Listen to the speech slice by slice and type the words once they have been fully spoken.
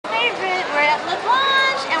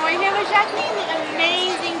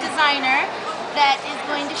that is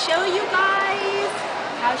going to show you guys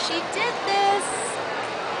how she did this.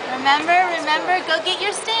 Remember, go get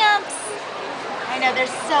your stamps. I know,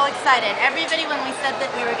 they're so excited. Everybody, when we said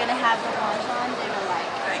that we were going to have the Blanche on, they were like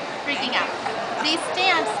freaking out. These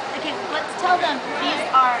stamps, okay, let's tell them, these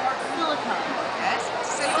are silicone. Yes,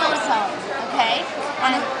 Silicone, okay?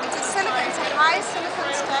 And it's a silicone, it's a high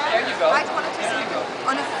silicone stamp. There you go. High quality silicone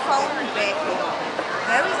on a foam backing.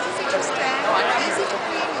 Very easy to stamp, easy to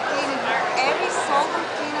clean. You clean it every solvent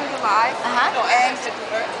cleaner you like. And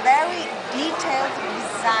very detailed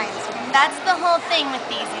designs. That's the whole thing with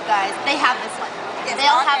these, you guys. They have this one. Yes, they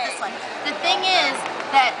all have this one. The thing is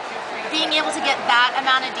that being able to get that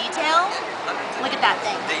amount of detail, look at that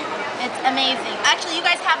thing. It's amazing. Actually, you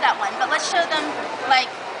guys have that one, but let's show them,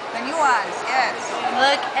 like, the new ones, yes.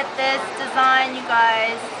 Look at this design, you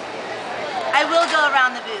guys. I will go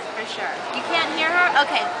around the booth for sure. You can't hear her?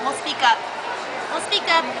 Okay, we'll speak up. We'll speak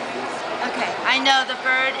up. Okay, I know the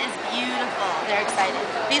bird is beautiful. They're excited.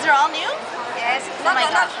 These are all new? Yes. Oh my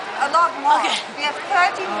gosh. A lot more. Okay. We have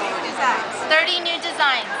 30 new designs. 30 new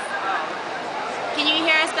designs. Can you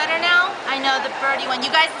hear us better now? I know the birdie one.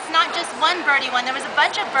 You guys, it's not just one birdie one. There was a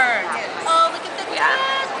bunch of birds. Yes. Oh, look at the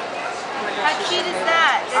cat. How cute is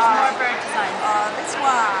that? There's more bird designs. This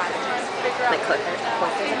one. Like clicker.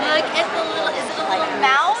 Look at the little, is it a little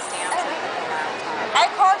mouse? I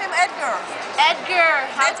called him Edgar. Edgar.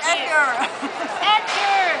 How That's cute. Edgar.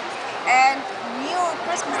 Edgar. And new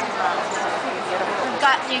Christmas designs. We've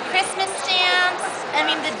got new Christmas stamps. I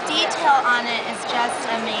mean, the detail on it is just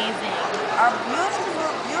amazing. Our beautiful,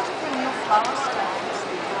 beautiful new flower stamps.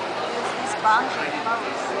 These Blanche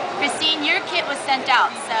flowers. Christine, your kit was sent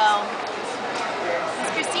out, so was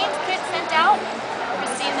Christine's kit sent out?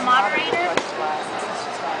 Christine, the moderator?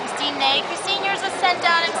 Christine, nay. Christine, yours was sent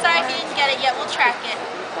out. I'm sorry if you didn't get it yet. We'll track it.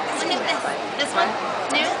 Look at this. This one?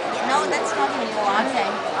 New? No, that's not a new one. Okay.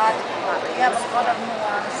 We have a lot of new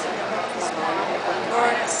ones. This one.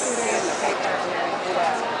 Birds.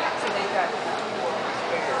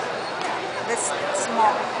 This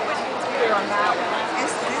small.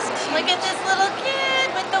 Is this cute? Look at this little kid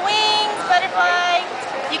with the wings, butterfly.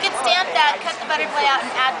 You could stamp that, cut the butterfly out,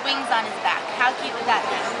 and add wings on his back. How cute would that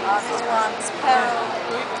be? This one, sparrow,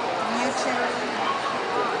 mutual.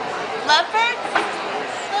 Lovebirds?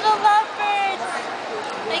 Little lovebirds.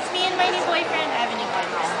 Like me and my new boyfriend. I have a new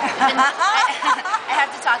boyfriend. I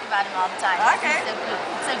have to talk about him all the time. Okay. He's so cute.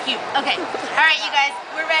 So cute. Okay. All right, you guys,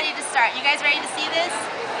 we're ready to start. You guys ready to see this?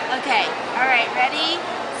 Okay. All right, ready?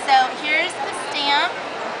 So here's the stamp.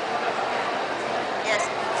 Yes.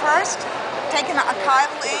 First, take an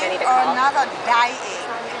archival ink or another dye ink.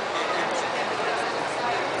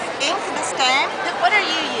 Ink the stamp. What are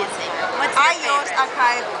you using? What's your I use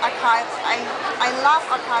favorite? archival. I love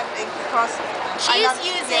archival ink because She's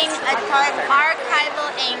using archival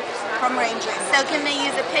ink from Ranger. So can they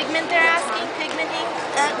use a pigment they're asking? Pigment ink?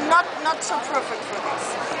 Not so perfect for this.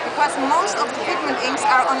 Because most of the pigment inks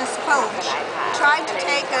are on a sponge. Try to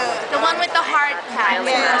take the one with the hard pad.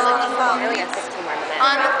 Yeah, Only got 15 more minutes.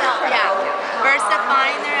 On the film, yeah.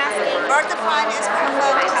 Versafine they're asking? Versafine is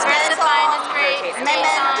perfect. Versafine is great.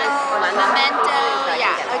 Memento. Memento,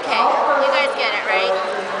 yeah, okay. You guys get it, right?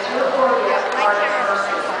 You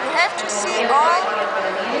have to see all the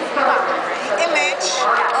image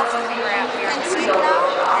of you can see it now.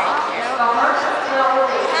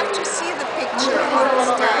 You have to see the picture on the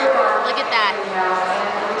stamp. Look at that.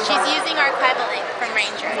 She's using archival ink from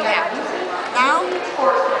Ranger, yeah. Now,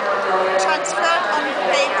 transfer on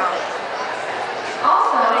paper.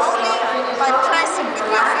 Only by pressing with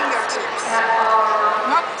your fingertips.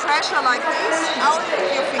 Not pressure like this, only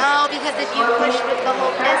with your fingertips. Oh, because if you push with the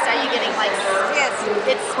whole fist, are you getting like, Yes.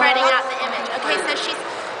 it's spreading out the image. Okay, so she's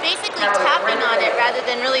basically tapping on it rather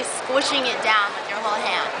than really squishing it down with your whole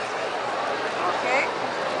hand. Okay.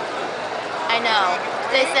 I know.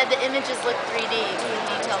 They said the images look 3D. The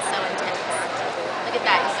detail's so intense. Look at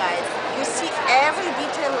that, you guys. You see every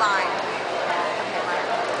detail line.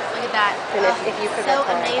 Look at that. And if you could So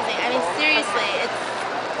amazing. I mean, seriously, it's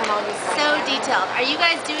so detailed. Are you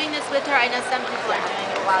guys doing this with her? I know some people are doing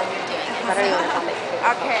it while you're doing it.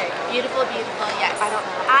 Okay. Beautiful, beautiful, yes.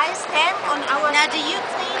 I stamp on our... Now, do you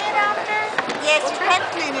clean it after? Yes, you can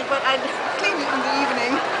clean it, but I clean it in the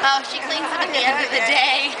evening. Oh, she cleans it at the end of the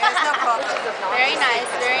day. Yes, no problem. Very nice,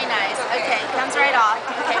 very nice. Okay, comes right off.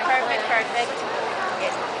 Okay, perfect, perfect.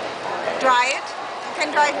 Yes. Dry it. You can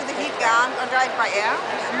dry it with a heat gun or dry it by air.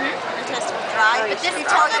 It has to be dry. But this,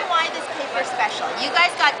 tell them why this paper is special. You guys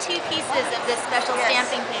got 2 pieces of this special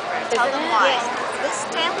stamping paper. Tell them why. Yes. This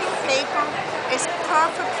stamping paper is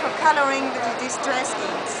perfect for coloring the distress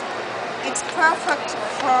inks. it's perfect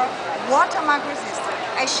for watermark resistant.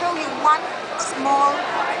 I show you one small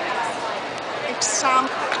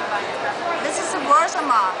example. This is a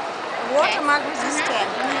watermark resistant.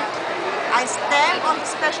 I stamp on the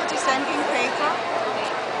specialty stamping paper.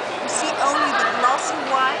 You see only the glossy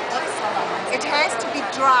white. It has to be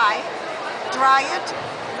dry. Dry it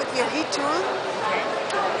with your heat tool.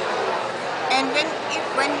 And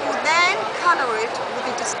when you then color it with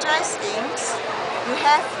the distress inks, you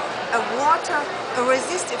have a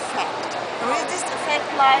resist effect. A resist effect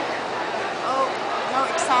like, oh, no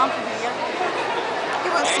example here.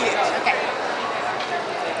 You will see it. Okay.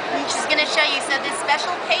 She's going to show you, so this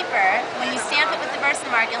special paper, when you stamp it with the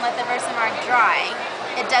Versamark and let the Versamark dry,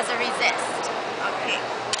 it does a resist. Okay.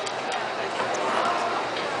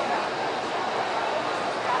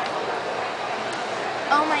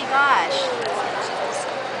 Oh my gosh.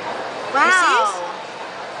 Wow.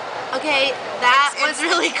 Okay, that was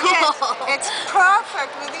really cool. Yes, it's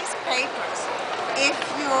perfect with these papers. If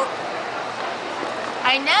you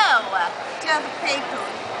I know. tear the paper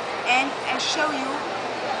and I show you.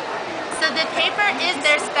 So the paper is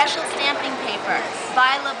their special stamping paper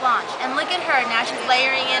by Blanche. And look at her, now she's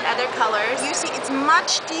layering in other colors. You see, it's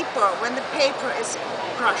much deeper when the paper is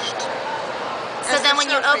brushed. So then when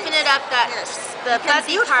you open it up, the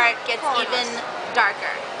fuzzy part gets even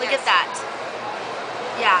darker. Look at that.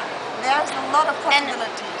 Yeah. There's a lot of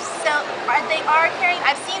possibilities. So they are carrying,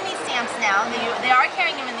 I've seen these stamps now, they are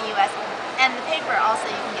carrying them in the US, and the paper also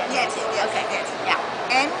you can get here too. Okay. Yes. Yeah.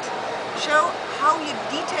 And show how you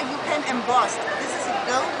can emboss. This is a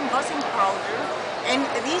gold embossing powder, and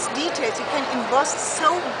these details you can emboss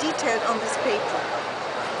so detailed on this paper.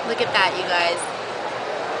 Look at that, you guys.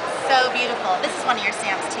 So beautiful. This is one of your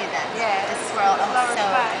stamps too then. Yeah. This swirl. Oh, so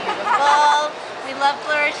beautiful. We love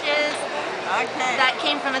flourishes. Okay. That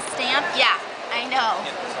came from a stamp? Yeah, I know.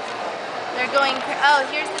 They're going, oh,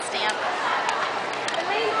 here's the stamp.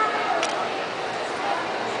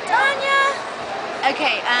 Tanya!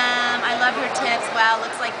 Okay, I love your tips. Wow,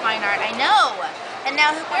 looks like fine art. I know. And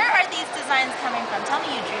now, where are these designs coming from? Tell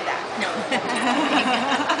me you drew that. No.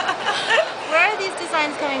 Where are these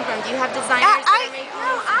designs coming from? Do you have designers that are making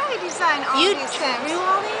No, I design all You these stamps. drew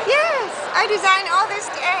all these? Yes, I design all these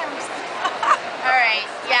stamps. All right,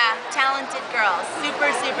 yeah, talented girl, super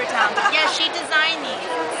talented. Yeah, she designed these.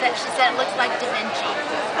 She said it looks like Da Vinci.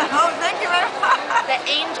 Oh, thank you very much.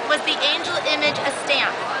 Was the angel image a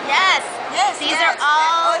stamp? Yes. Yes. These are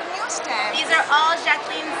all new stamps. These are all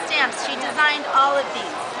Jaqueline's stamps. She designed all of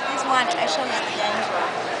these. This one, I show you the angel.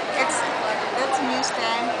 That's a new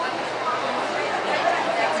stamp.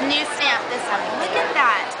 It's a new stamp. This one. Look at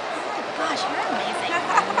that. Oh gosh, you're amazing.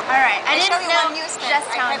 All right, I didn't show you know. one new stamp. Just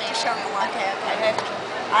tell I have me. to show you one. Okay.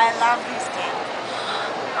 I love these stamps.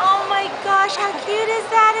 Oh my gosh, how cute is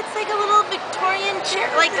that? It's like a little Victorian chair.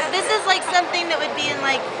 Like this is like something that would be in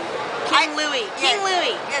like King Louis. Yes, King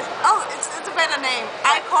Louis. Yes. Oh, it's a better name.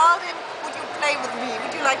 I called him, would you play with me?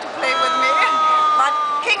 Would you like to play with me? But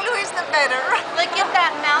King Louis is the better. Look at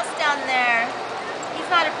that mouse down there. He's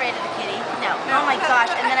not afraid of the kitty. No. Oh my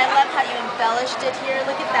gosh. And then I love how you embellished it here.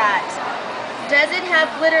 Look at that. Does it have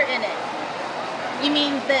glitter in it? You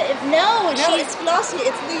mean no, it's glossy,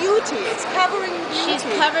 it's beauty, it's covering beauty. She's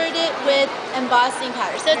covered it with embossing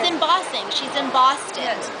powder. So it's embossing, she's embossed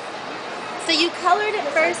it. Yes. So you colored it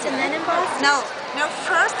first and then embossed it? No,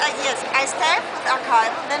 first I stamp with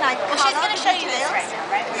archival, then I color she's going to show the you this details. right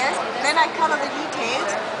now, right? Yes, then I color the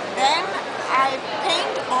details, then I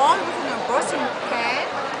paint all with an embossing pad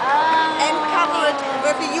and cover it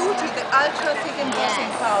with the beauty, the ultra thick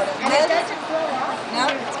embossing powder. And it doesn't blow off? No,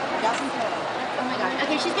 it doesn't blow off. Oh my gosh.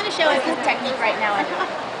 Okay, she's going to show us this technique right now.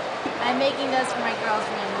 I'm making those for my girls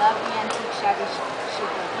and they love the antique shabby chic.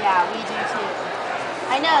 Yeah, we do too.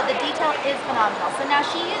 I know, the detail is phenomenal. So now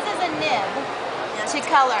she uses a nib to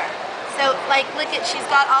color. So like, look at, she's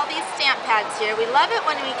got all these stamp pads here. We love it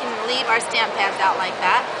when we can leave our stamp pads out like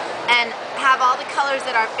that and have all the colors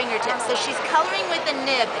at our fingertips. So she's coloring with a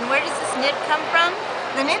nib. And where does this nib come from?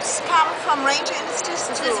 The nibs come from Ranger Industries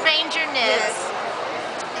too. This is Ranger nibs. Yes.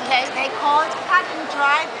 Okay. They call it cut and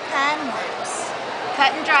dry pen nibs.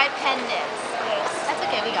 Cut and dry pen nibs. Yes. That's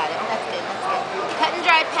okay, we got it. That's good, that's good. Cut and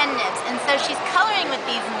dry pen nibs. And so she's coloring with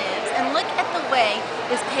these nibs, and look at the way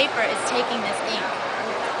this paper is taking this ink.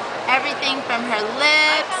 Everything from her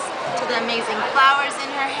lips to the amazing flowers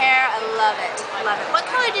in her hair. I love it. I love it. What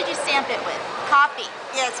color did you stamp it with? Coffee.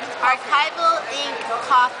 Yes. Archival ink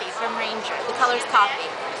coffee from Ranger. The color's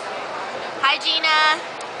coffee. Hi, Gina.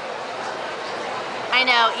 I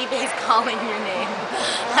know, eBay's calling your name.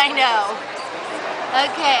 I know.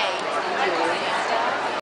 Okay.